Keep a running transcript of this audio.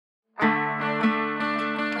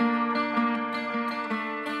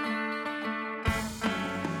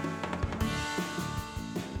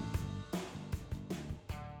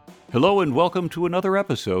Hello and welcome to another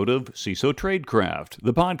episode of CISO Tradecraft,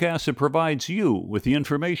 the podcast that provides you with the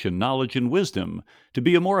information, knowledge, and wisdom to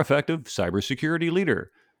be a more effective cybersecurity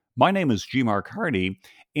leader. My name is G. Mark Hardy,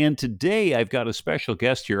 and today I've got a special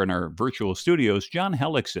guest here in our virtual studios, John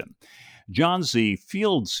Hellickson. John's the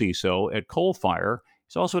field CISO at Coalfire.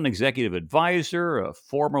 He's also an executive advisor, a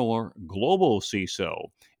former global CISO,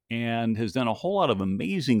 and has done a whole lot of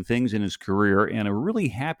amazing things in his career, and I'm really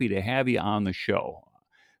happy to have you on the show.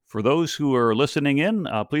 For those who are listening in,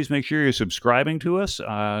 please make sure you're subscribing to us.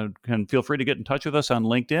 And feel free to get in touch with us on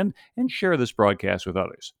LinkedIn and share this broadcast with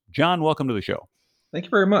others. John, welcome to the show. Thank you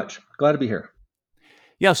very much. Glad to be here.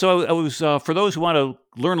 Yeah, so I was for those who want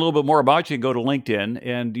to learn a little bit more about you, go to LinkedIn,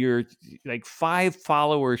 and you're like 5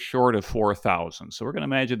 followers short of 4,000. So we're going to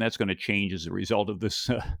imagine that's going to change as a result of this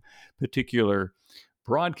particular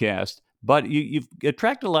broadcast. But you've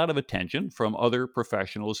attracted a lot of attention from other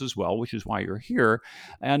professionals as well, which is why you're here.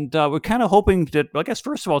 And we're kind of hoping that, I guess,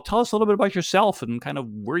 first of all, tell us a little bit about yourself and kind of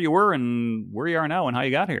where you were and where you are now and how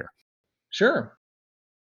you got here. Sure.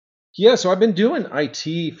 Yeah, so I've been doing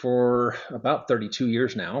IT for about 32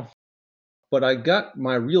 years now, but I got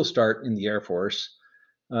my real start in the Air Force,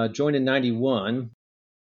 joined in 91,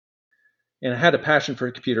 and I had a passion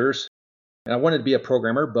for computers. I wanted to be a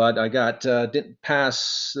programmer, but I didn't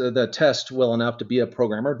pass the test well enough to be a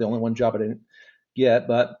programmer. The only one job I didn't get,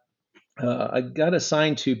 but I got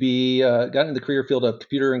assigned to got in the career field of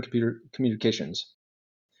computer and computer communications.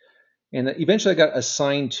 And eventually I got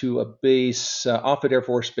assigned to a base, Offutt Air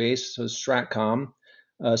Force Base, so STRATCOM,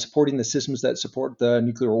 supporting the systems that support the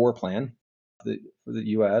nuclear war plan for the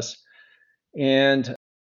U.S. And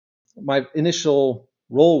my initial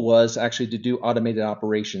role was actually to do automated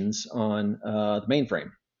operations on the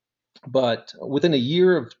mainframe. But within a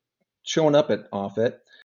year of showing up at Offutt,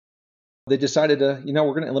 they decided to,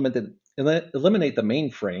 we're going to eliminate the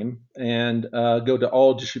mainframe and go to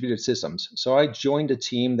all distributed systems. So I joined a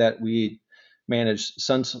team that we managed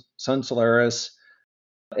Sun Solaris,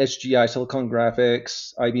 SGI, Silicon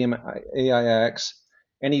Graphics, IBM AIX,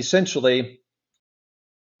 and essentially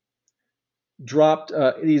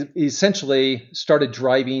started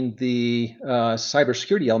driving the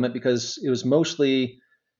cybersecurity element because it was mostly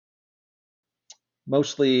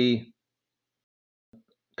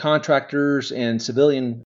contractors and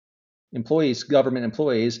civilian employees, government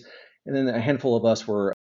employees, and then a handful of us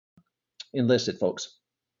were enlisted folks.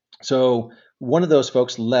 So one of those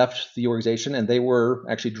folks left the organization, and they were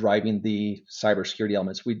actually driving the cybersecurity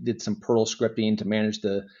elements. We did some Perl scripting to manage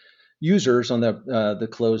the users on the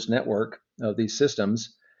closed network of these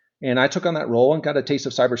systems, and I took on that role and got a taste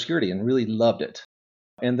of cybersecurity and really loved it.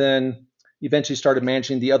 And then eventually started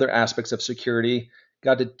managing the other aspects of security.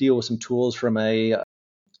 Got to deal with some tools from a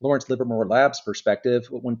Lawrence Livermore Labs perspective,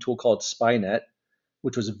 one tool called Spynet,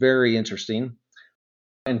 which was very interesting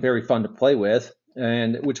and very fun to play with,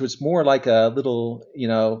 and which was more like a little,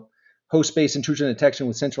 host-based intrusion detection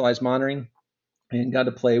with centralized monitoring, and got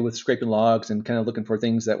to play with scraping logs and kind of looking for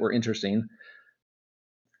things that were interesting.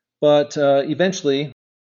 But eventually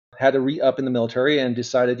had to re-up in the military and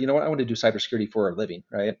decided, I want to do cybersecurity for a living,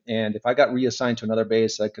 right? And if I got reassigned to another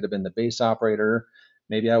base, I could have been the base operator.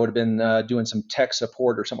 Maybe I would have been doing some tech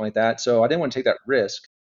support or something like that. So I didn't want to take that risk.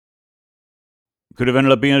 Could have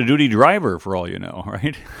ended up being a duty driver for all you know,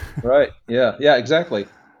 right? Right. Yeah, exactly.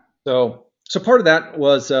 So part of that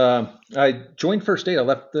was I joined First Data. I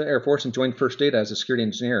left the Air Force and joined First Data as a security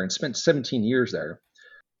engineer and spent 17 years there.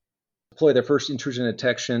 Deployed their first intrusion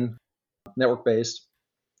detection, network-based,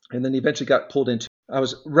 and then eventually got pulled into. I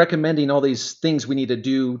was recommending all these things we need to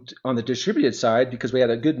do on the distributed side because we had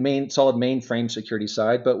a good solid mainframe security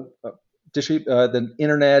side, but the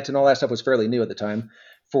internet and all that stuff was fairly new at the time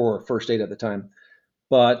for First Data at the time.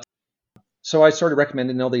 But so I started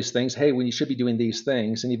recommending all these things. Hey, we should be doing these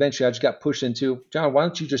things. And eventually I just got pushed into, John, why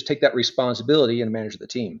don't you just take that responsibility and manage the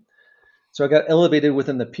team? So I got elevated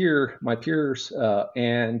within my peers,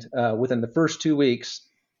 and within the first 2 weeks,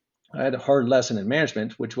 I had a hard lesson in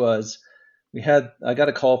management, which was I got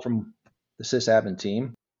a call from the sysadmin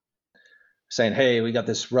team saying, hey, we got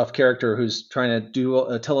this rough character who's trying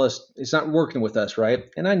to tell us it's not working with us, right?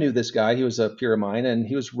 And I knew this guy. He was a peer of mine, and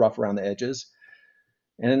he was rough around the edges.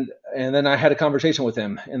 And then I had a conversation with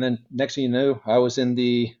him. And then next thing you know, I was in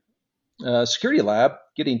the security lab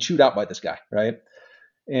getting chewed out by this guy, right?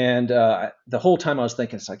 And the whole time I was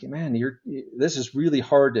thinking, it's like, man, this is really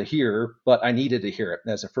hard to hear, but I needed to hear it.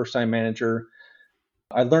 As a first-time manager,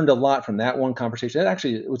 I learned a lot from that one conversation.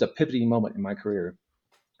 It was a pivoting moment in my career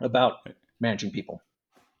about managing people.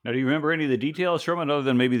 Now, do you remember any of the details from it other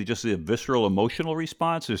than maybe just the visceral emotional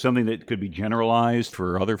response? Or something that could be generalized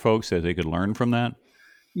for other folks that they could learn from that?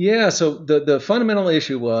 Yeah. So the fundamental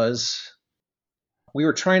issue was we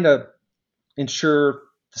were trying to ensure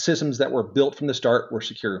the systems that were built from the start were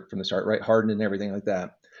secure from the start, right? Hardened and everything like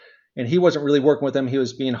that. And he wasn't really working with them. He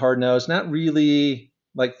was being hard nosed, not really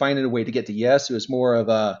like finding a way to get to yes. It was more of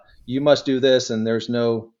a you must do this, and there's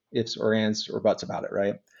no ifs or ands or buts about it,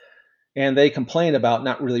 right? And they complained about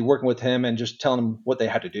not really working with him and just telling them what they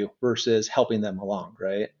had to do versus helping them along,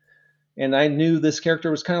 right? And I knew this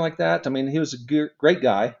character was kind of like that. I mean, he was a great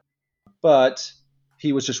guy, but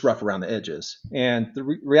he was just rough around the edges. And the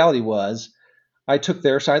reality was, I took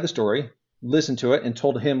their side of the story, listened to it, and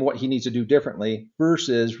told him what he needs to do differently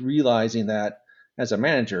versus realizing that as a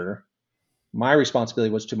manager, my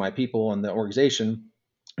responsibility was to my people and the organization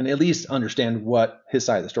and at least understand what his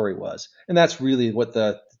side of the story was. And that's really what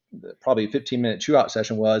the probably 15-minute chew out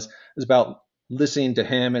session is about listening to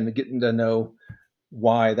him and getting to know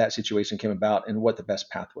why that situation came about and what the best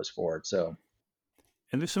path was forward. So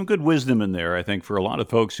And there's some good wisdom in there, I think, for a lot of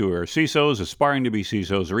folks who are CISOs, aspiring to be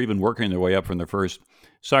CISOs, or even working their way up from their first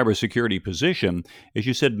cybersecurity position. As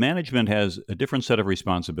you said, management has a different set of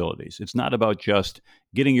responsibilities. It's not about just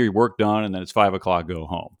getting your work done and then it's 5 o'clock, go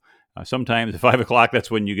home. Sometimes at 5 o'clock, that's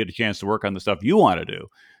when you get a chance to work on the stuff you want to do,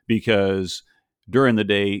 because during the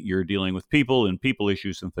day you're dealing with people and people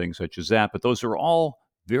issues and things such as that. But those are all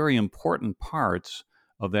very important parts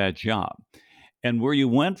of that job. And where you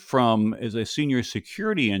went from as a senior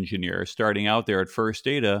security engineer starting out there at First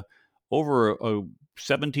Data over a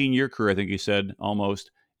 17-year career, I think you said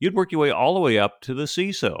almost, you'd work your way all the way up to the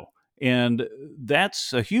CISO. And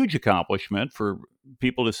that's a huge accomplishment for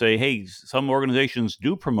people to say, hey, some organizations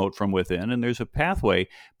do promote from within and there's a pathway,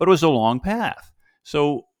 but it was a long path.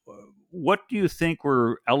 So, what do you think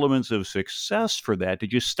were elements of success for that?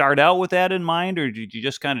 Did you start out with that in mind, or did you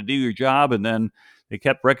just kind of do your job and then they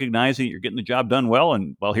kept recognizing you're getting the job done well,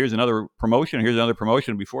 and well, here's another promotion, here's another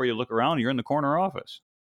promotion. Before you look around, you're in the corner office.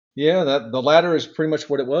 yeah, that the latter is pretty much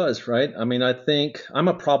what it was, right? I mean, I think I'm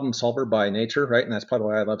a problem solver by nature, right? And that's probably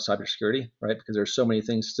why I love cybersecurity, right? Because there's so many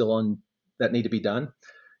things still on that need to be done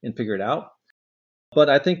and figured out. But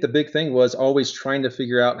I think the big thing was always trying to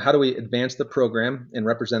figure out how do we advance the program and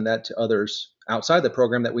represent that to others outside the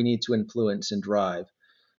program that we need to influence and drive.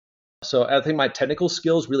 So I think my technical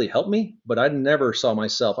skills really helped me, but I never saw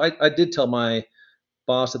myself. I did tell my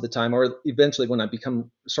boss at the time, or eventually when I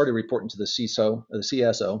started reporting to the CISO, or the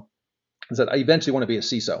CSO, is that I eventually want to be a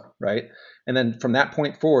CISO, right? And then from that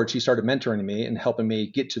point forward, she started mentoring me and helping me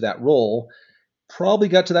get to that role. Probably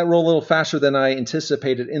got to that role a little faster than I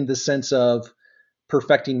anticipated in the sense of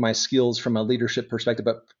perfecting my skills from a leadership perspective,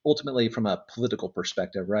 but ultimately from a political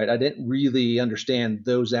perspective, right? I didn't really understand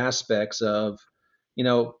those aspects of,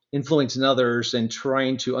 influencing others and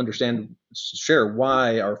trying to share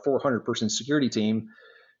why our 400-person security team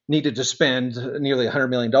needed to spend nearly $100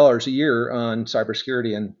 million a year on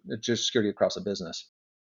cybersecurity and just security across the business.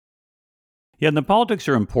 Yeah, and the politics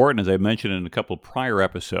are important, as I mentioned in a couple of prior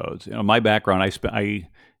episodes. My background, I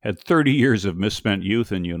had 30 years of misspent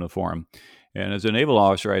youth in uniform. And as a naval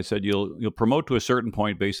officer, I said you'll promote to a certain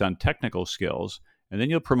point based on technical skills, and then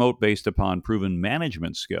you'll promote based upon proven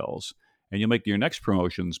management skills, and you'll make your next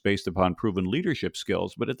promotions based upon proven leadership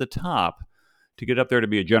skills. But at the top, to get up there to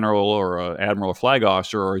be a general or an admiral or flag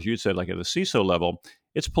officer, or as you said, like at a CISO level,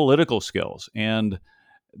 it's political skills. And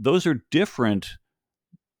those are different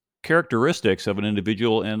characteristics of an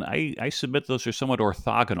individual, and I submit those are somewhat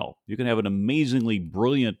orthogonal. You can have an amazingly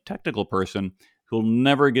brilliant technical person who'll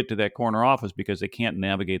never get to that corner office because they can't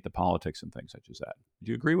navigate the politics and things such as that.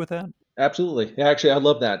 Do you agree with that? Absolutely. Yeah, actually, I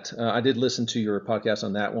love that. I did listen to your podcast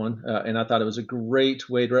on that one, and I thought it was a great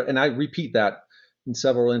way to, and I repeat that in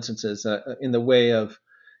several instances in the way of,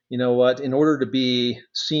 you know what, in order to be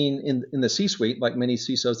seen in the C-suite, like many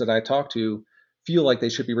CISOs that I talk to feel like they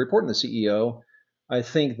should be reporting to the CEO. I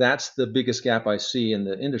think that's the biggest gap I see in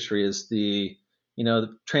the industry is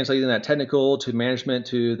translating that technical to management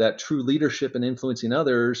to that true leadership and influencing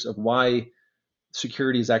others of why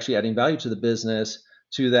security is actually adding value to the business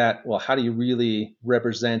to that, well, how do you really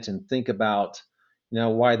represent and think about,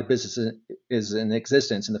 why the business is in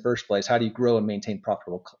existence in the first place? How do you grow and maintain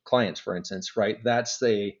profitable clients, for instance, right? That's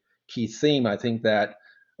the key theme I think that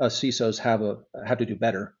CISOs have to do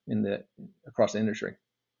better across the industry.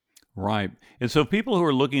 Right. And so people who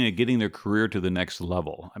are looking at getting their career to the next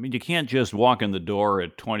level, I mean, you can't just walk in the door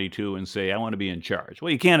at 22 and say, I want to be in charge.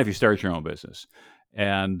 Well, you can if you start your own business.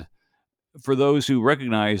 And for those who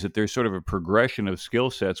recognize that there's sort of a progression of skill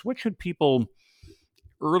sets, what should people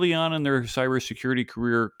early on in their cybersecurity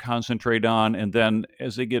career concentrate on? And then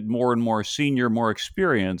as they get more and more senior, more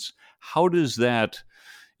experience, how does that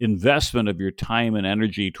investment of your time and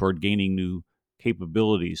energy toward gaining new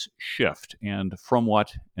capabilities shift, and from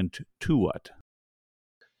what and to what?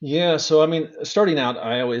 Yeah, so I mean, starting out,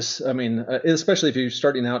 especially if you're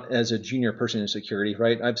starting out as a junior person in security,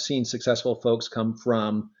 right? I've seen successful folks come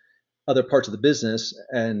from other parts of the business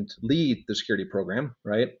and lead the security program,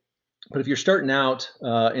 right? But if you're starting out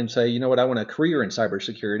and say, you know what, I want a career in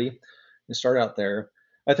cybersecurity and start out there,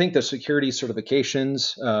 I think the security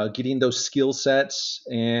certifications, getting those skill sets,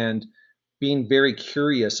 and being very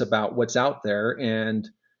curious about what's out there and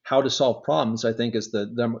how to solve problems, I think is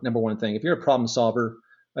the number one thing. If you're a problem solver,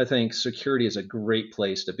 I think security is a great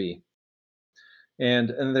place to be. And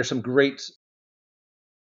there's some great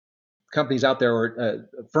companies out there or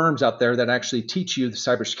firms out there that actually teach you the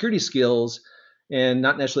cybersecurity skills and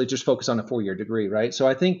not necessarily just focus on a 4-year degree, right? So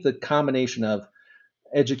I think the combination of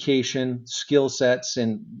education, skill sets,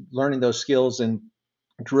 and learning those skills and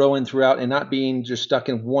growing throughout and not being just stuck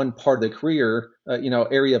in one part of the career,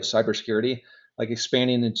 area of cybersecurity, like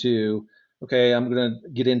expanding into, okay, I'm going to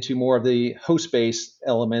get into more of the host-based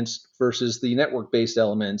elements versus the network-based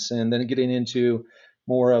elements, and then getting into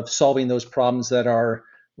more of solving those problems that are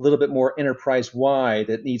a little bit more enterprise-wide,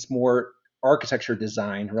 that needs more architecture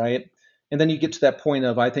design, right? And then you get to that point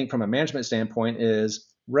of, I think from a management standpoint, is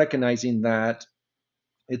recognizing that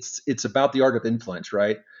it's about the art of influence,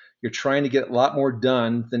 right? You're trying to get a lot more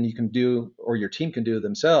done than you can do or your team can do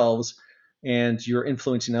themselves, and you're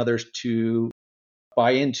influencing others to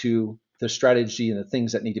buy into the strategy and the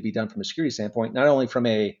things that need to be done from a security standpoint, not only from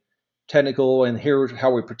a technical and here's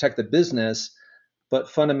how we protect the business, but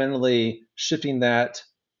fundamentally shifting that,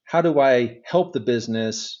 how do I help the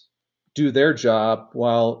business do their job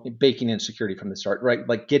while baking in security from the start, right?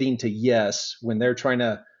 Like getting to yes when they're trying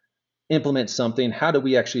to implement something, how do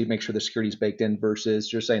we actually make sure the security is baked in versus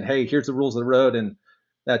just saying, hey, here's the rules of the road and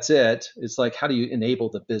that's it. It's like, how do you enable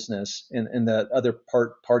the business and the other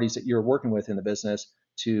parties that you're working with in the business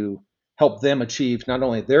to help them achieve not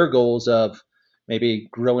only their goals of maybe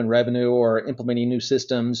growing revenue or implementing new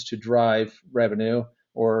systems to drive revenue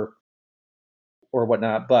or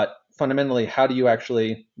whatnot, but fundamentally, how do you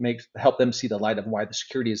actually help them see the light of why the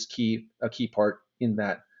security is a key part in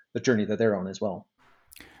the journey that they're on as well.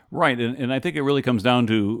 Right. And I think it really comes down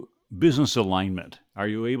to business alignment. Are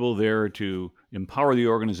you able there to empower the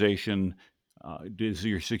organization? Does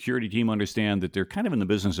your security team understand that they're kind of in the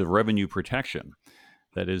business of revenue protection?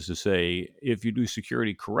 That is to say, if you do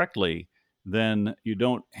security correctly, then you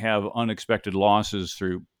don't have unexpected losses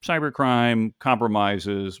through cybercrime,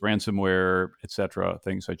 compromises, ransomware, et cetera,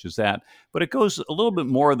 things such as that. But it goes a little bit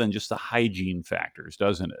more than just the hygiene factors,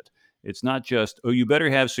 doesn't it? It's not just, oh, you better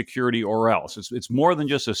have security or else. It's more than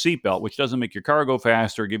just a seatbelt, which doesn't make your car go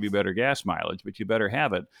faster or give you better gas mileage, but you better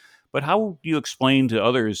have it. But how do you explain to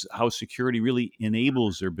others how security really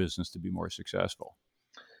enables their business to be more successful?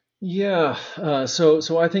 Yeah,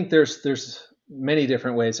 so I think there's many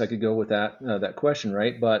different ways I could go with that question,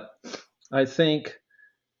 right? But I think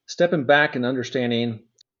stepping back and understanding,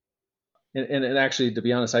 and actually, to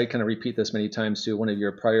be honest, I kind of repeat this many times to one of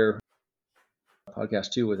your prior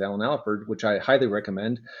podcasts too with Alan Alford, which I highly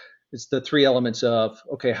recommend. It's the three elements of,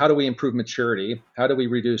 okay, how do we improve maturity? How do we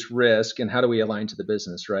reduce risk? And how do we align to the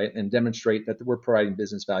business, right? And demonstrate that we're providing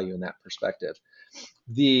business value in that perspective.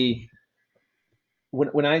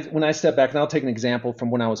 When I step back, and I'll take an example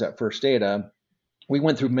from when I was at First Data, we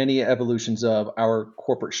went through many evolutions of our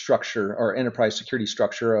corporate structure, our enterprise security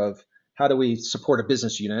structure of how do we support a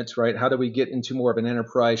business unit, right? How do we get into more of an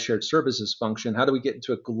enterprise shared services function? How do we get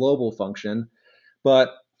into a global function?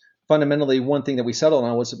 But fundamentally, one thing that we settled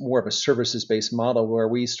on was more of a services-based model where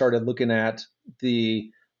we started looking at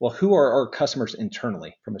who are our customers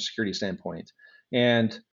internally from a security standpoint?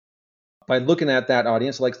 And by looking at that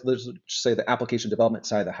audience, like let's say the application development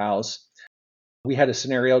side of the house, we had a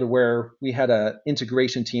scenario to where we had an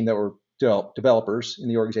integration team that were developers in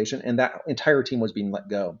the organization, and that entire team was being let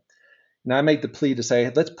go. And I made the plea to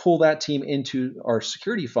say, let's pull that team into our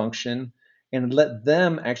security function and let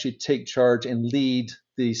them actually take charge and lead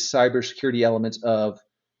the cybersecurity elements of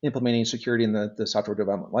implementing security in the software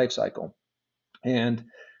development lifecycle. And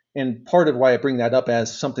part of why I bring that up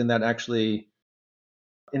as something that actually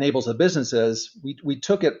enables the business is we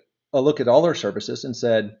took a look at all our services and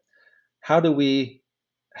said, how do we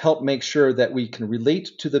help make sure that we can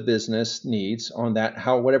relate to the business needs on that,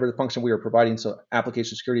 whatever the function we are providing, so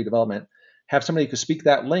application security development, have somebody who could speak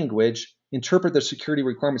that language, interpret the security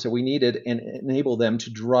requirements that we needed, and enable them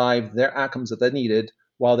to drive their outcomes that they needed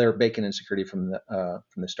while they're baking in security from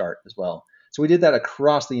the start as well. So we did that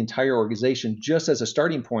across the entire organization, just as a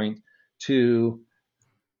starting point to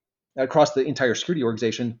across the entire security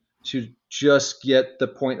organization to just get the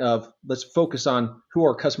point of let's focus on who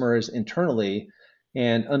our customer is internally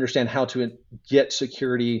and understand how to get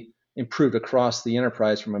security improved across the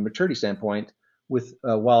enterprise from a maturity standpoint, with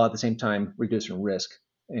while at the same time reducing risk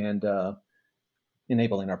and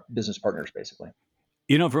enabling our business partners, basically.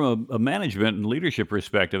 From a management and leadership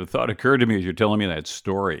perspective, a thought occurred to me as you're telling me that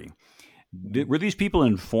story. Were these people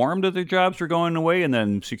informed that their jobs were going away and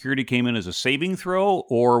then security came in as a saving throw?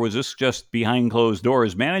 Or was this just behind closed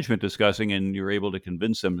doors management discussing and you were able to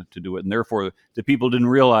convince them to do it? And therefore, the people didn't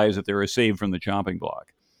realize that they were saved from the chopping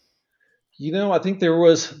block? I think there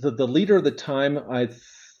was the leader at the time.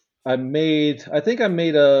 I made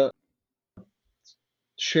a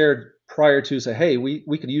shared prior to say, hey,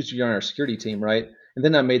 we could use you on our security team, right? And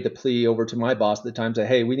then I made the plea over to my boss at the time, say,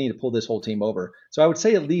 hey, we need to pull this whole team over. So I would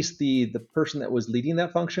say at least the person that was leading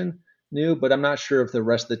that function knew, but I'm not sure if the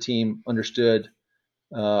rest of the team understood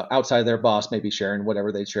outside of their boss, maybe sharing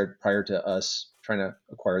whatever they shared prior to us trying to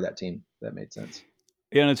acquire that team. If that made sense.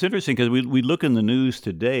 Yeah, and it's interesting because we look in the news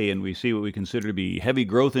today and we see what we consider to be heavy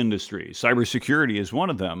growth industries. Cybersecurity is one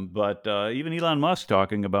of them, but even Elon Musk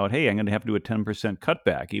talking about, hey, I'm going to have to do a 10%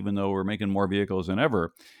 cutback, even though we're making more vehicles than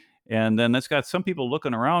ever. And then that's got some people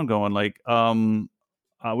looking around going like,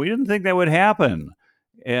 we didn't think that would happen.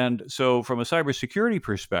 And so from a cybersecurity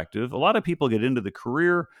perspective, a lot of people get into the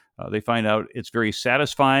career. They find out it's very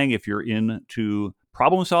satisfying if you're into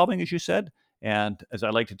problem solving, as you said. And as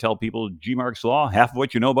I like to tell people, G-Mark's Law, half of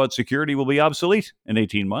what you know about security will be obsolete in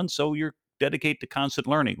 18 months. So you're dedicated to constant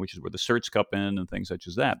learning, which is where the certs come in and things such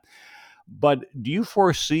as that. But do you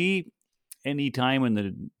foresee any time in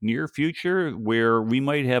the near future where we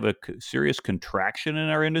might have a serious contraction in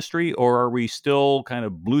our industry, or are we still kind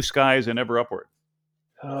of blue skies and ever upward?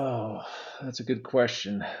 Oh, that's a good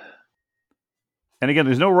question. And again,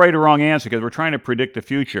 there's no right or wrong answer because we're trying to predict the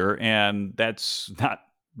future, and that's not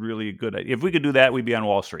really a good idea. If we could do that, we'd be on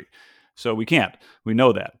Wall Street. So we can't. We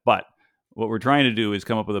know that. But what we're trying to do is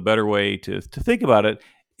come up with a better way to think about it.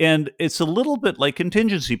 And it's a little bit like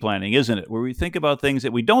contingency planning, isn't it? Where we think about things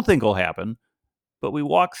that we don't think will happen, but we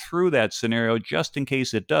walk through that scenario just in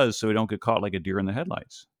case it does so we don't get caught like a deer in the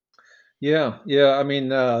headlights. Yeah. I mean,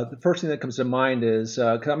 the first thing that comes to mind is,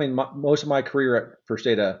 'cause I mean, most of my career at First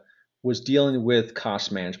Data was dealing with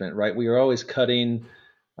cost management, right? We were always cutting.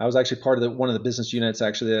 I was actually part of one of the business units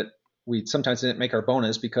actually that we sometimes didn't make our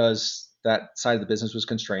bonus because that side of the business was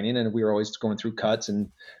constraining, and we were always going through cuts. And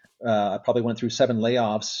I probably went through 7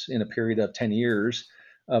 layoffs in a period of 10 years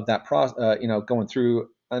of that process, going through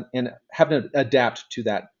and having to adapt to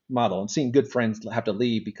that model and seeing good friends have to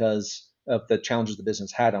leave because of the challenges the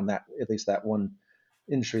business had on that, at least that one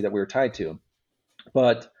industry that we were tied to.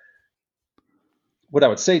 But what I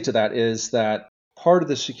would say to that is that part of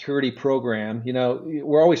the security program,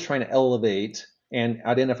 we're always trying to elevate and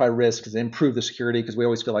identify risks and improve the security because we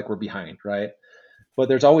always feel like we're behind, right? But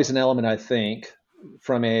there's always an element, I think,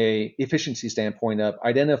 from a efficiency standpoint of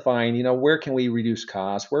identifying, where can we reduce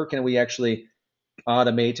costs? Where can we actually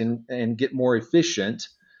automate and get more efficient?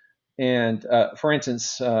 And for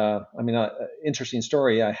instance, interesting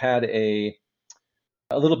story. I had a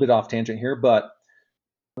little bit off tangent here, but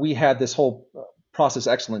we had this whole process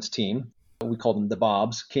excellence team. We called them the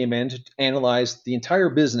Bobs, came in to analyze the entire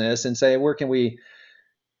business and say, where can we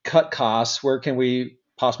cut costs? Where can we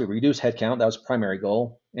possibly reduce headcount? That was the primary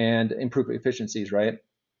goal, and improve efficiencies, right?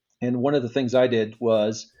 And one of the things I did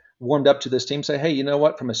was warmed up to this team, say, hey, you know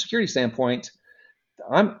what? From a security standpoint,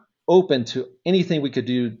 I'm open to anything we could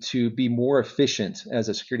do to be more efficient as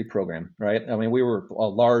a security program, right? I mean, we were a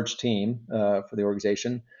large team for the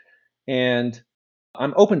organization, and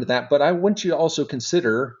I'm open to that, but I want you to also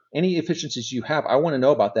consider any efficiencies you have. I want to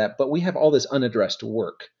know about that, but we have all this unaddressed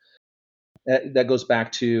work that goes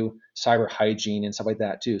back to cyber hygiene and stuff like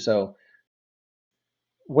that too. So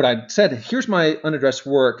what I said, here's my unaddressed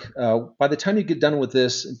work. By the time you get done with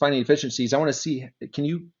this and finding efficiencies, I want to see, can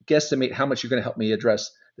you guesstimate how much you're going to help me address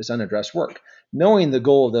this unaddressed work? Knowing the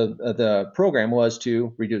goal of the program was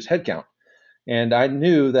to reduce headcount. And I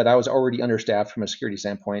knew that I was already understaffed from a security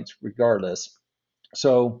standpoint regardless.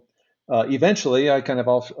 So eventually I kind of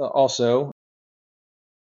also,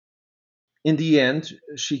 in the end,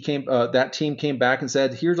 that team came back and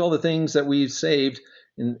said, here's all the things that we've saved.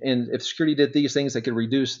 And if security did these things, they could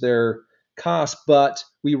reduce their costs, but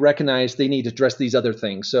we recognize they need to address these other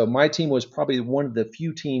things. So my team was probably one of the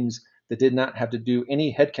few teams that did not have to do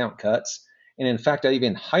any headcount cuts. And in fact, I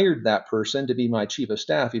even hired that person to be my chief of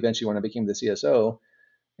staff eventually when I became the CSO.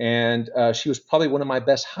 And she was probably one of my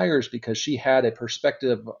best hires because she had a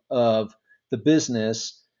perspective of the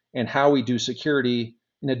business and how we do security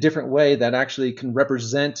in a different way that actually can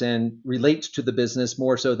represent and relate to the business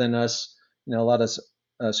more so than us, a lot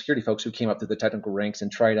of security folks who came up through the technical ranks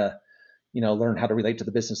and try to, learn how to relate to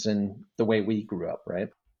the business in the way we grew up, right?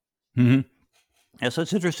 Hmm. Yeah, so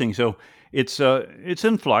it's interesting. So it's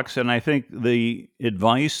in flux, and I think the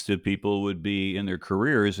advice to people would be in their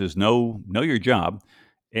careers is know your job,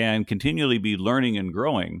 and continually be learning and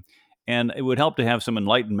growing. And it would help to have some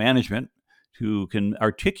enlightened management who can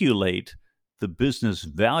articulate the business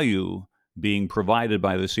value being provided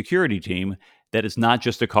by the security team. That it's not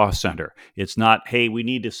just a cost center. It's not, hey, we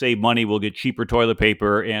need to save money. We'll get cheaper toilet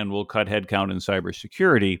paper and we'll cut headcount in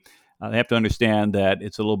cybersecurity. They have to understand that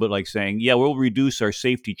it's a little bit like saying, yeah, we'll reduce our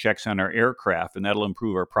safety checks on our aircraft and that'll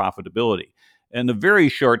improve our profitability. In the very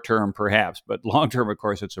short term, perhaps, but long term, of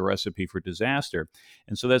course, it's a recipe for disaster.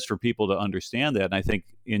 And so that's for people to understand that. And I think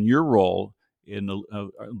in your role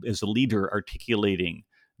as a leader, articulating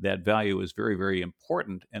that value is very, very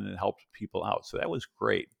important and it helps people out. So that was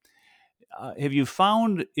great. Have you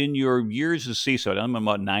found in your years as CISO, I'm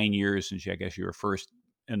about 9 years since I guess you were first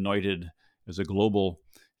anointed as a global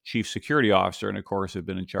chief security officer, and of course have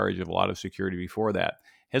been in charge of a lot of security before that.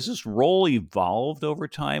 Has this role evolved over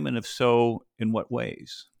time, and if so, in what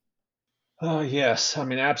ways? Oh, yes. I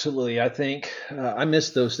mean, absolutely. I think I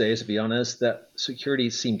miss those days, to be honest, that security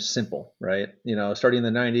seemed simple, right? Starting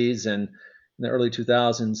in the 90s and in the early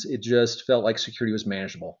 2000s, it just felt like security was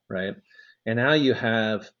manageable, right? And now you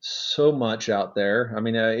have so much out there. I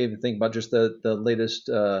mean, I even think about just the latest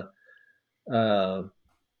uh,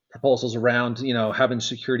 proposals around, having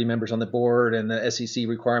security members on the board and the SEC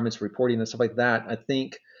requirements for reporting and stuff like that. I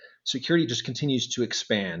think security just continues to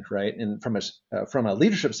expand, right? And from a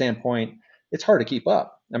leadership standpoint, it's hard to keep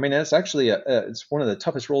up. I mean, it's actually it's one of the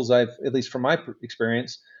toughest roles at least from my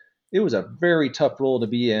experience, it was a very tough role to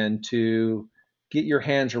be in, to get your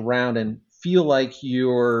hands around and feel like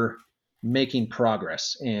you're making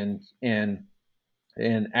progress and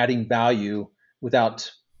adding value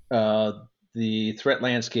without uh, the threat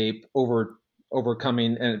landscape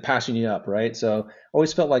overcoming and passing you up, right? So I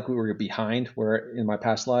always felt like we were behind where in my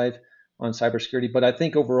past life on cybersecurity, but I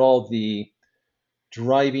think overall the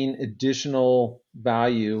driving additional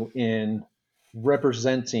value in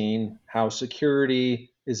representing how security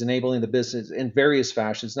is enabling the business in various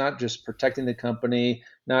fashions, not just protecting the company,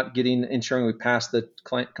 not ensuring we pass the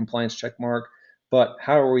client compliance check mark, but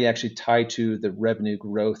how are we actually tied to the revenue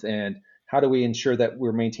growth and how do we ensure that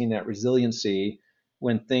we're maintaining that resiliency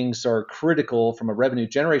when things are critical from a revenue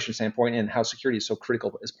generation standpoint, and how security is so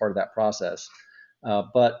critical as part of that process.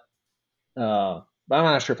 But I'm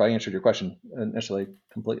not sure if I answered your question initially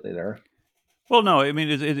completely there. Well, no, I mean,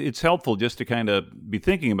 it's helpful just to kind of be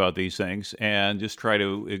thinking about these things and just try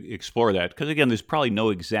to explore that. Because again, there's probably no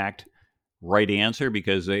exact right answer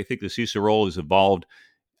because I think the CISO role has evolved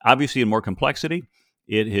obviously in more complexity.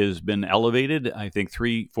 It has been elevated. I think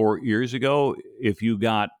 3-4 years ago, if you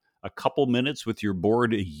got a couple minutes with your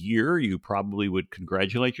board a year, you probably would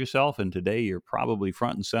congratulate yourself. And today, you're probably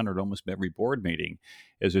front and center at almost every board meeting,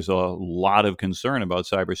 as there's a lot of concern about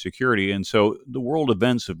cybersecurity. And so the world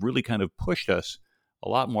events have really kind of pushed us a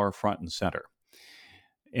lot more front and center.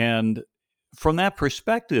 And from that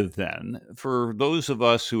perspective, then, for those of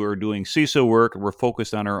us who are doing CISO work, we're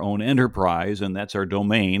focused on our own enterprise, and that's our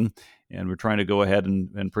domain, and we're trying to go ahead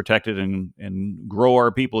and protect it and grow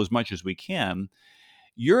our people as much as we can.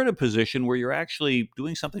 You're in a position where you're actually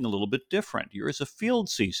doing something a little bit different. You're as a field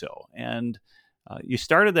CISO, and you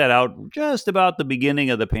started that out just about the beginning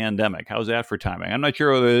of the pandemic. How's that for timing? I'm not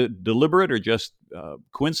sure whether deliberate or just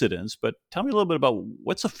coincidence, but tell me a little bit about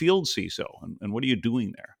what's a field CISO and what are you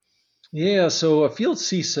doing there? Yeah, so a field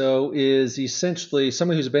CISO is essentially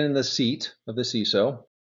someone who's been in the seat of the CISO.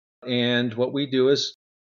 And what we do is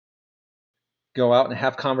go out and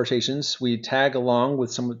have conversations. We tag along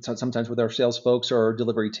with sometimes with our sales folks or our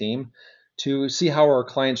delivery team to see how our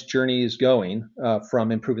client's journey is going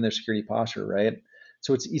from improving their security posture, right?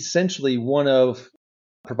 So it's essentially one of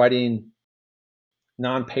providing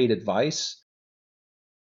non-paid advice,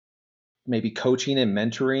 maybe coaching and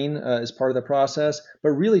mentoring as part of the process,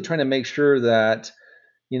 but really trying to make sure that,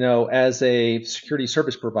 as a security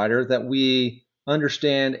service provider, that we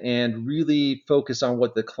understand and really focus on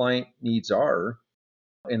what the client needs are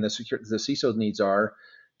and the CISO needs are,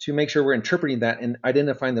 to make sure we're interpreting that and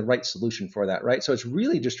identifying the right solution for that, right? So it's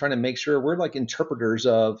really just trying to make sure we're like interpreters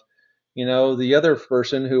of, the other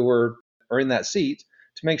person who are in that seat,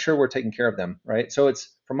 to make sure we're taking care of them, right? So it's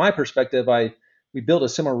from my perspective, we built a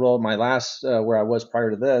similar role in my last where I was prior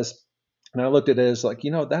to this, and I looked at it as like,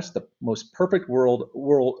 that's the most perfect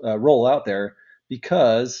role out there,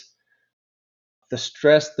 because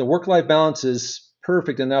the work-life balance is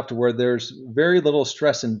perfect enough to where there's very little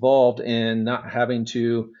stress involved in not having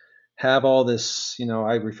to have all this,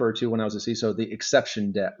 I refer to when I was a CISO, the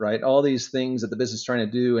exception debt, right? All these things that the business is trying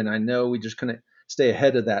to do. And I know we just couldn't stay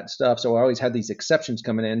ahead of that stuff. So I always had these exceptions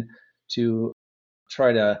coming in to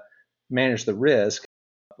try to manage the risk.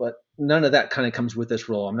 But none of that kind of comes with this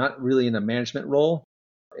role. I'm not really in a management role,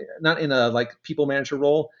 not in a like people manager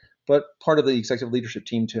role, but part of the executive leadership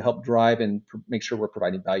team to help drive and make sure we're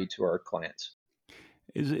providing value to our clients.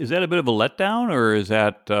 Is that a bit of a letdown, or is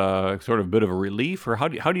that sort of a bit of a relief, or how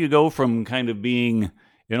do you go from kind of being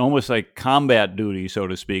in almost like combat duty, so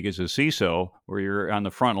to speak, as a CISO, where you're on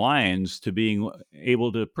the front lines, to being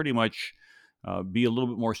able to pretty much be a little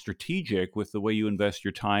bit more strategic with the way you invest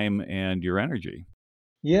your time and your energy?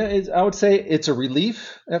 Yeah, I would say it's a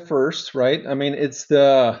relief at first, right? I mean, if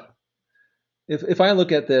I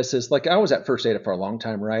look at this as like I was at First Data for a long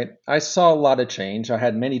time, right? I saw a lot of change. I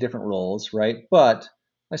had many different roles, right? But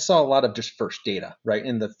I saw a lot of just First Data, right,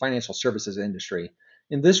 in the financial services industry.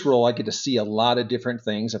 In this role, I get to see a lot of different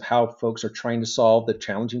things of how folks are trying to solve the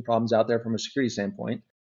challenging problems out there from a security standpoint.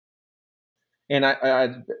 And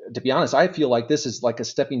to be honest, I feel like this is like a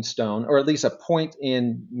stepping stone, or at least a point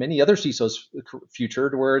in many other CISOs' future,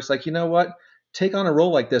 to where it's like, you know what, take on a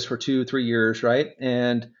role like this for 2, 3 years, right,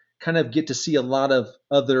 and kind of get to see a lot of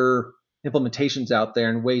other implementations out there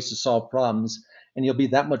and ways to solve problems, and you'll be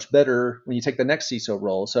that much better when you take the next CISO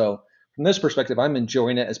role. So from this perspective, I'm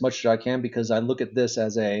enjoying it as much as I can because I look at this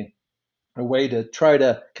as a way to try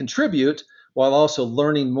to contribute while also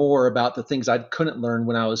learning more about the things I couldn't learn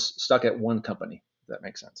when I was stuck at one company. If that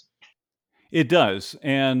makes sense. It does.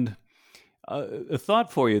 And a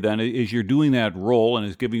thought for you then is you're doing that role and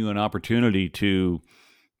is giving you an opportunity to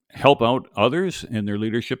help out others in their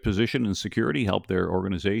leadership position in security, help their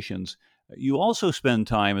organizations. You also spend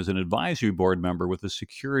time as an advisory board member with the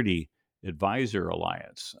Security Advisor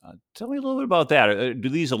Alliance. Tell me a little bit about that. Do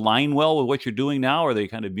these align well with what you're doing now? Are they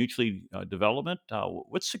kind of mutually development?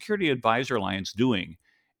 What's Security Advisor Alliance doing?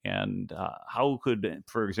 And how could,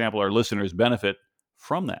 for example, our listeners benefit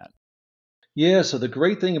from that? Yeah. So the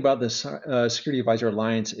great thing about this Security Advisor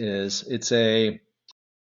Alliance is it's a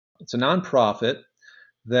nonprofit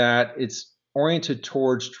that it's oriented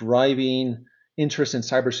towards driving interest in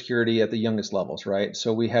cybersecurity at the youngest levels, right?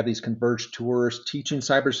 So we have these converged tours teaching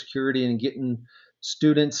cybersecurity and getting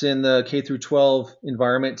students in the K through 12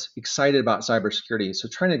 environment excited about cybersecurity. So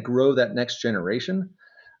trying to grow that next generation,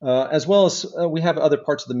 as well as we have other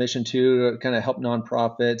parts of the mission too, to kind of help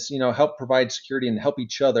nonprofits, help provide security and help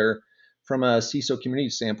each other from a CISO community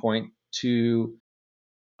standpoint to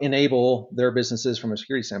enable their businesses from a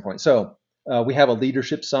security standpoint. So we have a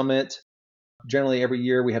leadership summit. Generally, every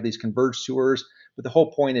year we have these converged tours, but the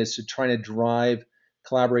whole point is to try to drive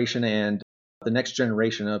collaboration and the next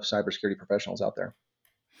generation of cybersecurity professionals out there.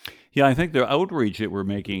 Yeah, I think the outreach that we're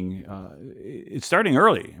making, it's starting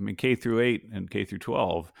early. I mean, K through 8 and K through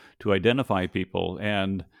 12 to identify people.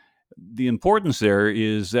 And the importance there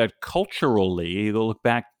is that culturally, you go look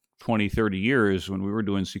back 20, 30 years when we were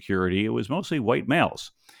doing security, it was mostly white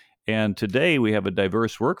males. And today we have a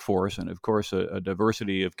diverse workforce and, of course, a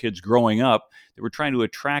diversity of kids growing up that we're trying to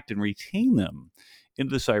attract and retain them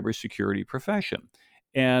into the cybersecurity profession.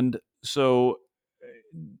 And so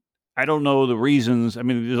I don't know the reasons. I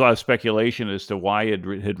mean, there's a lot of speculation as to why it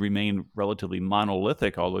had remained relatively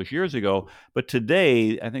monolithic all those years ago. But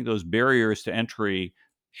today, I think those barriers to entry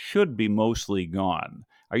should be mostly gone.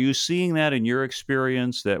 Are you seeing that in your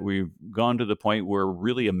experience, that we've gone to the point where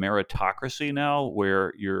really a meritocracy now,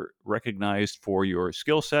 where you're recognized for your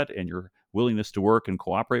skill set and your willingness to work and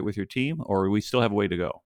cooperate with your team, or we still have a way to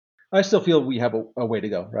go? I still feel we have a way to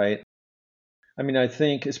go, right? I mean, I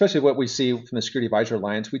think especially what we see from the Security Advisor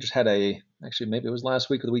Alliance, we just had actually maybe it was last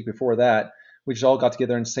week or the week before that, we just all got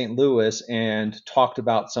together in St. Louis and talked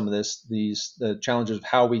about some of the challenges of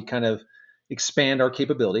how we kind of expand our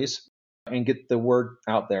capabilities and get the word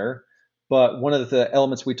out there. But one of the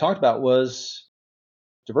elements we talked about was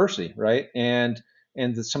diversity, right? And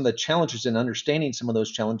some of the challenges in understanding some of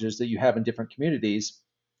those challenges that you have in different communities.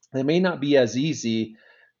 They may not be as easy.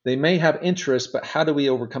 They may have interest, but how do we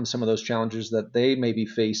overcome some of those challenges that they may be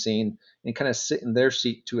facing and kind of sit in their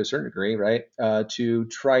seat to a certain degree, right? To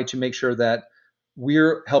try to make sure that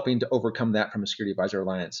we're helping to overcome that from a Security Advisor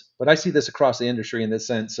Alliance. But I see this across the industry in the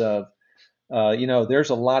sense of, there's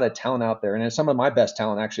a lot of talent out there. And some of my best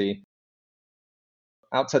talent actually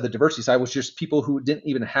outside the diversity side was just people who didn't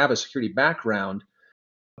even have a security background,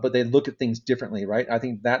 but they look at things differently, right? I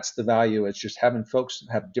think that's the value. It's just having folks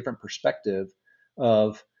have different perspective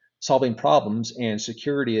of solving problems, and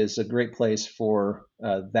security is a great place for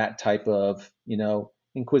that type of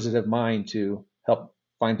inquisitive mind to help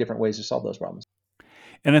find different ways to solve those problems.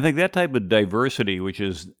 And I think that type of diversity, which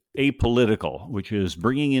is apolitical, which is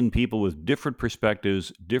bringing in people with different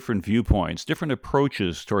perspectives, different viewpoints, different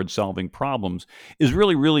approaches towards solving problems, is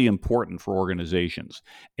really, really important for organizations.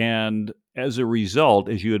 And as a result,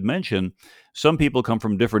 as you had mentioned, some people come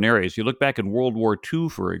from different areas. You look back in World War II,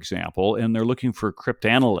 for example, and they're looking for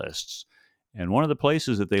cryptanalysts. And one of the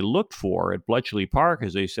places that they looked for at Bletchley Park,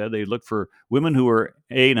 as they said, they looked for women who were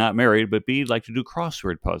A, not married, but B, like to do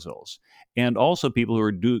crossword puzzles. And also people who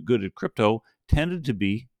are good at crypto tended to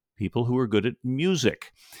be people who are good at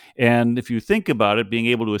music. And if you think about it, being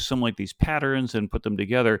able to assimilate these patterns and put them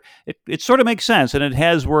together, it sort of makes sense, and it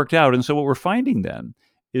has worked out. And so what we're finding then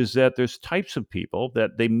is that there's types of people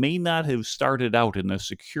that they may not have started out in a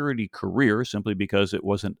security career simply because it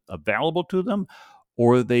wasn't available to them,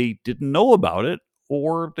 or they didn't know about it,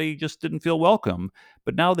 or they just didn't feel welcome,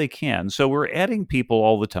 but now they can. So we're adding people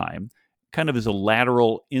all the time, kind of as a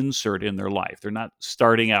lateral insert in their life. They're not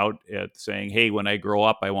starting out at saying, hey, when I grow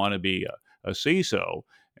up, I want to be a CISO,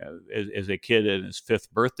 as a kid at his 5th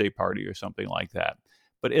birthday party or something like that.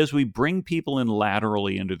 But as we bring people in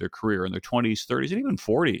laterally into their career in their 20s, 30s, and even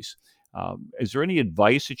 40s, is there any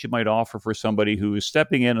advice that you might offer for somebody who is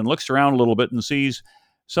stepping in and looks around a little bit and sees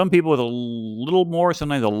some people with a little more,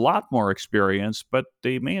 sometimes a lot more experience, but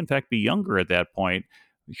they may in fact be younger at that point?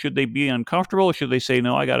 Should they be uncomfortable, or should they say,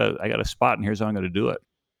 no, I got a spot and here's how I'm going to do it?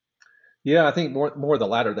 Yeah, I think more the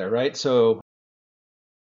latter there, right? So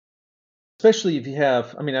especially if you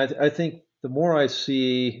have, I mean, I think the more I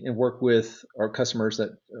see and work with our customers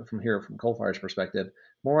that from here, from Coalfire's perspective,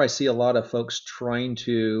 more I see a lot of folks trying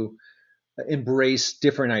to embrace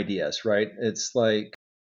different ideas, right? It's like,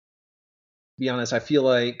 to be honest, I feel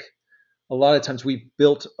like a lot of times we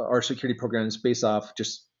built our security programs based off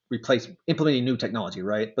just implementing new technology,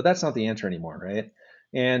 right? But that's not the answer anymore, right?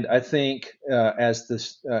 And I think as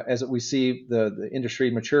we see the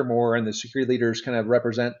industry mature more and the security leaders kind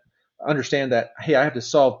of understand that, hey, I have to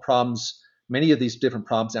solve problems, many of these different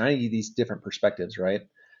problems, and I need these different perspectives, right?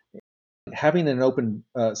 Having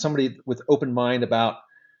an somebody with open mind about,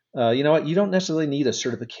 you know what, you don't necessarily need a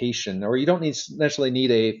certification, or you don't necessarily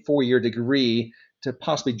need a 4-year degree to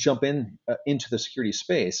possibly jump into the security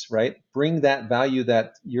space, right? Bring that value,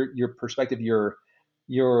 that your perspective,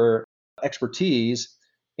 your expertise,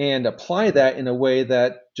 and apply that in a way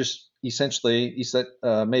that just essentially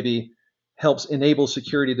maybe helps enable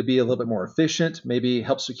security to be a little bit more efficient, maybe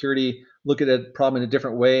help security look at a problem in a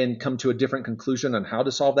different way and come to a different conclusion on how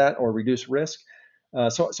to solve that or reduce risk.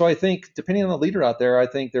 So I think, depending on the leader out there, I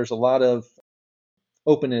think there's a lot of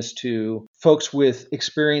openness to folks with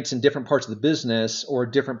experience in different parts of the business or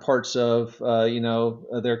different parts of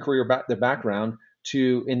their career, their background,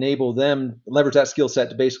 to enable them leverage that skill set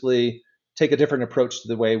to basically take a different approach to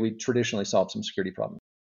the way we traditionally solve some security problems.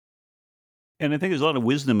 And I think there's a lot of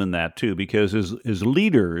wisdom in that too, because as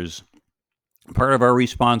leaders, part of our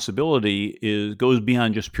responsibility goes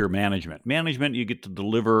beyond just pure management. Management, you get to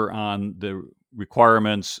deliver on the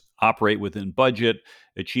requirements, operate within budget,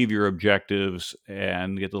 achieve your objectives,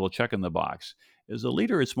 and get a little check in the box. As a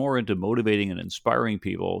leader, it's more into motivating and inspiring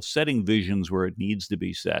people, setting visions where it needs to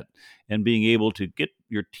be set, and being able to get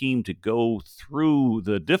your team to go through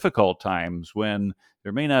the difficult times when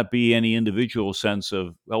there may not be any individual sense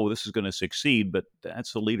of, oh, this is going to succeed, but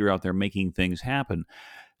that's the leader out there making things happen.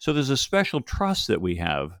 So there's a special trust that we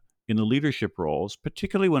have in the leadership roles,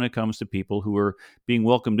 particularly when it comes to people who are being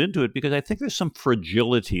welcomed into it, because I think there's some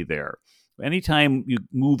fragility there. Anytime you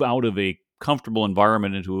move out of a comfortable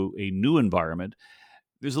environment into a new environment,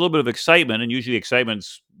 there's a little bit of excitement, and usually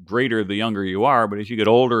excitement's greater the younger you are, but as you get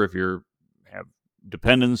older, if you have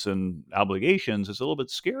dependents and obligations, it's a little bit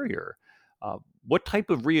scarier. What type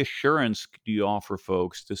of reassurance do you offer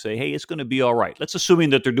folks to say, hey, it's going to be all right? Let's assuming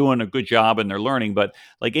that they're doing a good job and they're learning, but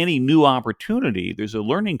like any new opportunity, there's a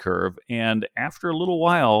learning curve. And after a little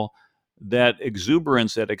while, that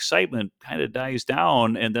exuberance, that excitement kind of dies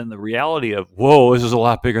down. And then the reality of, whoa, this is a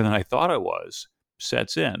lot bigger than I thought it was,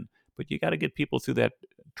 sets in. But you got to get people through that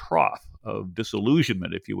trough of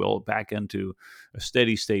disillusionment, if you will, back into a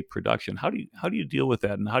steady state production. How do you deal with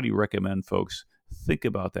that? And how do you recommend folks think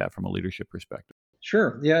about that from a leadership perspective?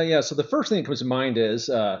 Sure. Yeah. So the first thing that comes to mind is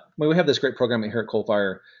when we have this great program here at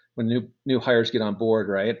Coalfire, when new hires get on board,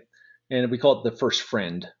 right? And we call it the first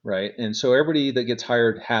friend, right? And so everybody that gets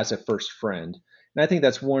hired has a first friend. And I think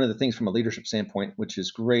that's one of the things from a leadership standpoint, which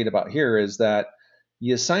is great about here, is that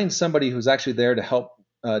you assign somebody who's actually there to help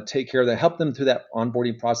take care of that, help them through that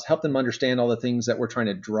onboarding process, help them understand all the things that we're trying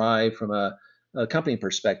to drive from a company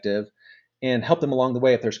perspective, and help them along the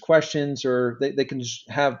way if there's questions, or they can just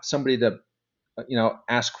have somebody to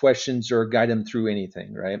ask questions or guide them through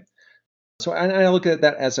anything, right? So I look at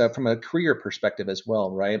that as from a career perspective as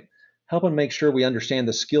well, right? Helping make sure we understand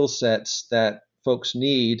the skill sets that folks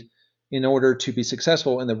need in order to be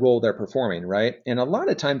successful in the role they're performing, right? And a lot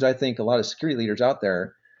of times, I think a lot of security leaders out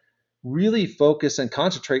there really focus and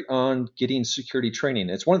concentrate on getting security training.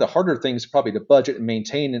 It's one of the harder things probably to budget and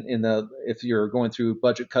maintain in the if you're going through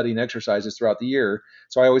budget cutting exercises throughout the year.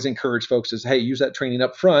 So I always encourage folks is, hey, use that training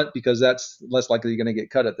up front because that's less likely you're going to get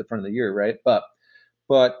cut at the front of the year, right? But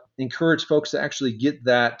encourage folks to actually get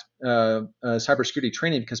that cybersecurity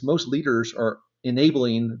training because most leaders are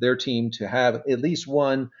enabling their team to have at least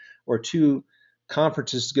one or two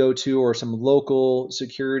conferences to go to or some local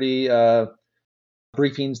security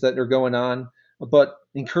briefings that are going on, but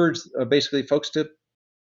encourage basically folks to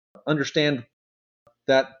understand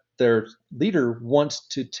that their leader wants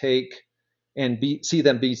to take and see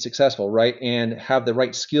them be successful, right? And have the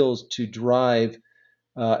right skills to drive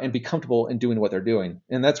and be comfortable in doing what they're doing.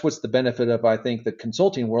 And that's what's the benefit of, I think, the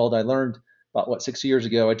consulting world. I learned about 6 years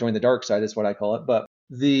ago, I joined the dark side, is what I call it. But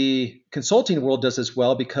the consulting world does this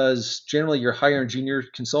well because generally you're hiring junior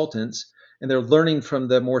consultants and they're learning from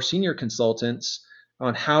the more senior consultants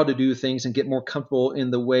on how to do things and get more comfortable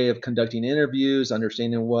in the way of conducting interviews,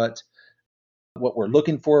 understanding what we're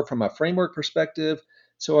looking for from a framework perspective.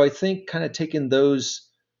 So I think kind of taking those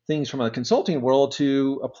things from a consulting world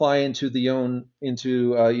to apply into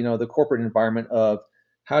the corporate environment of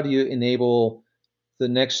how do you enable the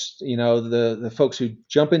next the folks who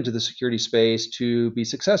jump into the security space to be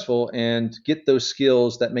successful and get those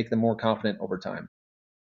skills that make them more confident over time.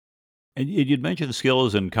 And you'd mentioned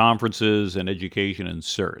skills and conferences and education and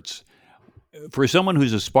certs. For someone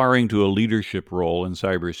who's aspiring to a leadership role in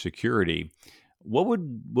cybersecurity, what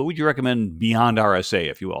would you recommend beyond RSA,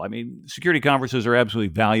 if you will? I mean, security conferences are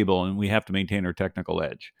absolutely valuable, and we have to maintain our technical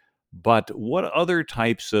edge. But what other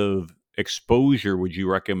types of exposure would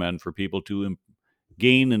you recommend for people to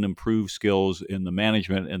gain and improve skills in the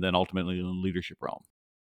management and then ultimately in the leadership realm?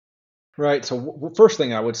 Right. So first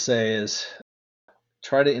thing I would say is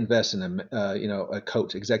try to invest in a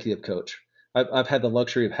coach, executive coach. I've had the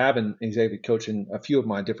luxury of having an executive coach in a few of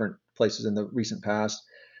my different places in the recent past,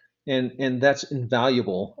 and that's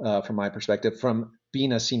invaluable from my perspective from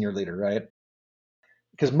being a senior leader, right?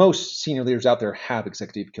 Because most senior leaders out there have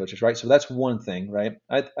executive coaches, right? So that's one thing, right?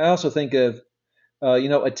 I also think of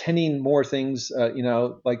attending more things,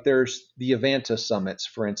 like there's the Avanta summits,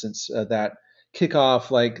 for instance, that kick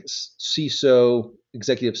off like CISO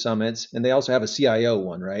executive summits, and they also have a CIO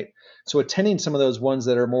one, right? So attending some of those ones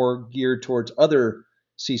that are more geared towards other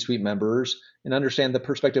C-suite members and understand the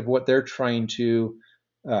perspective of what they're trying to,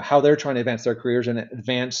 how they're trying to advance their careers and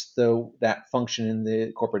advance that function in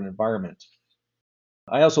the corporate environment.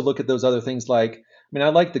 I also look at those other things I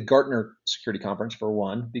like the Gartner Security Conference for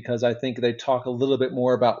one, because I think they talk a little bit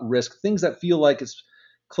more about risk, things that feel like it's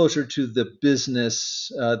closer to the business,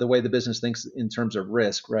 the way the business thinks in terms of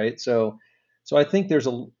risk, right? So I think there's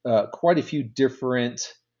quite a few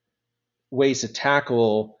different ways to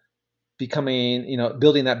tackle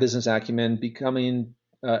building that business acumen,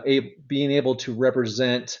 being able to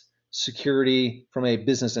represent security from a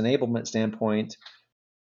business enablement standpoint,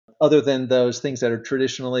 other than those things that are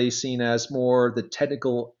traditionally seen as more the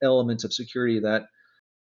technical elements of security that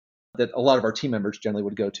a lot of our team members generally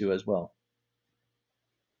would go to as well.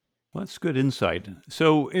 Well, that's good insight.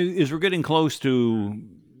 So, as we're getting close to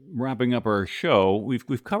wrapping up our show,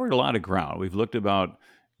 we've covered a lot of ground. We've looked about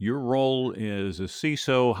your role as a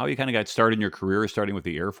CISO, how you kind of got started in your career, starting with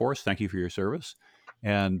the Air Force. Thank you for your service,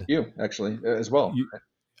 and You actually as well.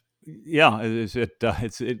 yeah,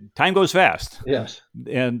 time goes fast. Yes.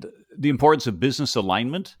 And the importance of business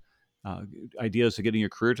alignment, ideas to getting your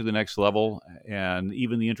career to the next level, and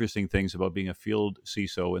even the interesting things about being a field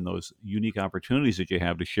CISO and those unique opportunities that you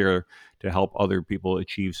have to share to help other people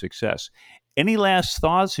achieve success. Any last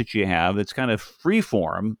thoughts that you have that's kind of free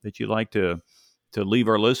form that you'd like to leave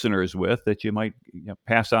our listeners with, that you might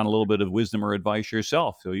pass on a little bit of wisdom or advice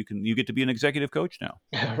yourself, so you get to be an executive coach now?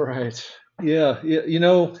 Right. Yeah.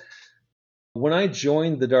 When I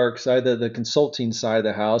joined the dark side, the consulting side of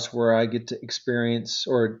the house, where I get to experience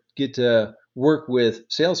or get to work with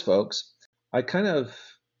sales folks, I kind of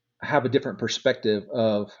have a different perspective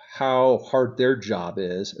of how hard their job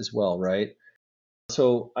is as well, right?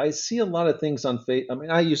 So I see a lot of things on Facebook.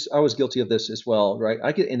 I was guilty of this as well, right?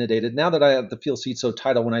 I get inundated now that I have the field CISO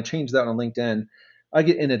title. When I change that on LinkedIn, I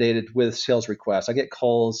get inundated with sales requests. I get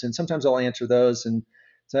calls, and sometimes I'll answer those, and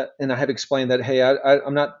I have explained that, hey,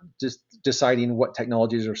 I'm not just deciding what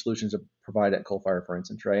technologies or solutions to provide at Coalfire, for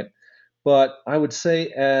instance, right? But I would say,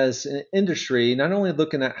 as an industry, not only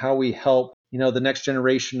looking at how we help the next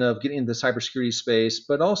generation of getting into the cybersecurity space,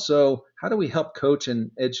 but also how do we help coach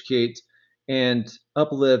and educate and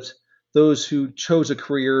uplift those who chose a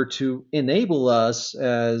career to enable us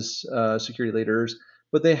as security leaders,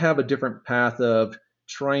 but they have a different path of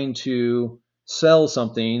trying to sell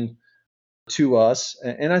something to us.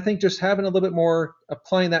 And I think just having a little bit more,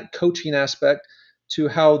 applying that coaching aspect to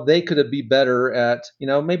how they could be better at,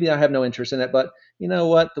 maybe I have no interest in it, but you know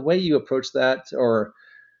what, the way you approach that or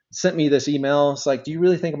sent me this email, it's like, do you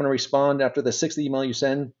really think I'm going to respond after the sixth email you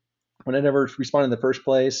send when I never responded in the first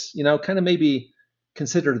place? Kind of maybe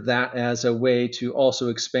consider that as a way to also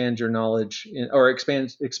expand your knowledge or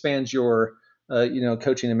expand your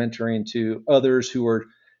coaching and mentoring to others who are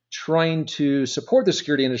trying to support the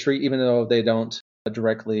security industry, even though they don't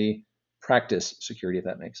directly practice security, if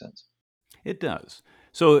that makes sense. It does.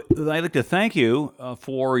 So I'd like to thank you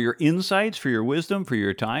for your insights, for your wisdom, for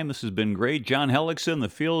your time. This has been great. John Hellickson, the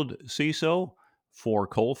field CISO for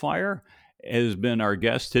Coalfire, has been our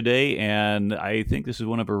guest today, and I think this is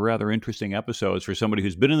one of a rather interesting episodes for somebody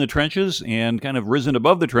who's been in the trenches and kind of risen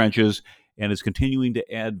above the trenches and is continuing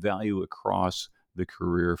to add value across the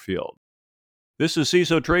career field. This is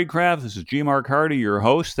CISO Tradecraft. This is G. Mark Hardy, your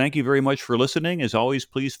host. Thank you very much for listening. As always,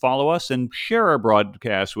 please follow us and share our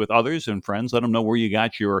broadcast with others and friends. Let them know where you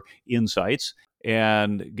got your insights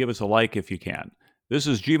and give us a like if you can. This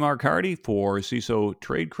is G. Mark Hardy for CISO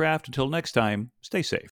Tradecraft. Until next time, stay safe.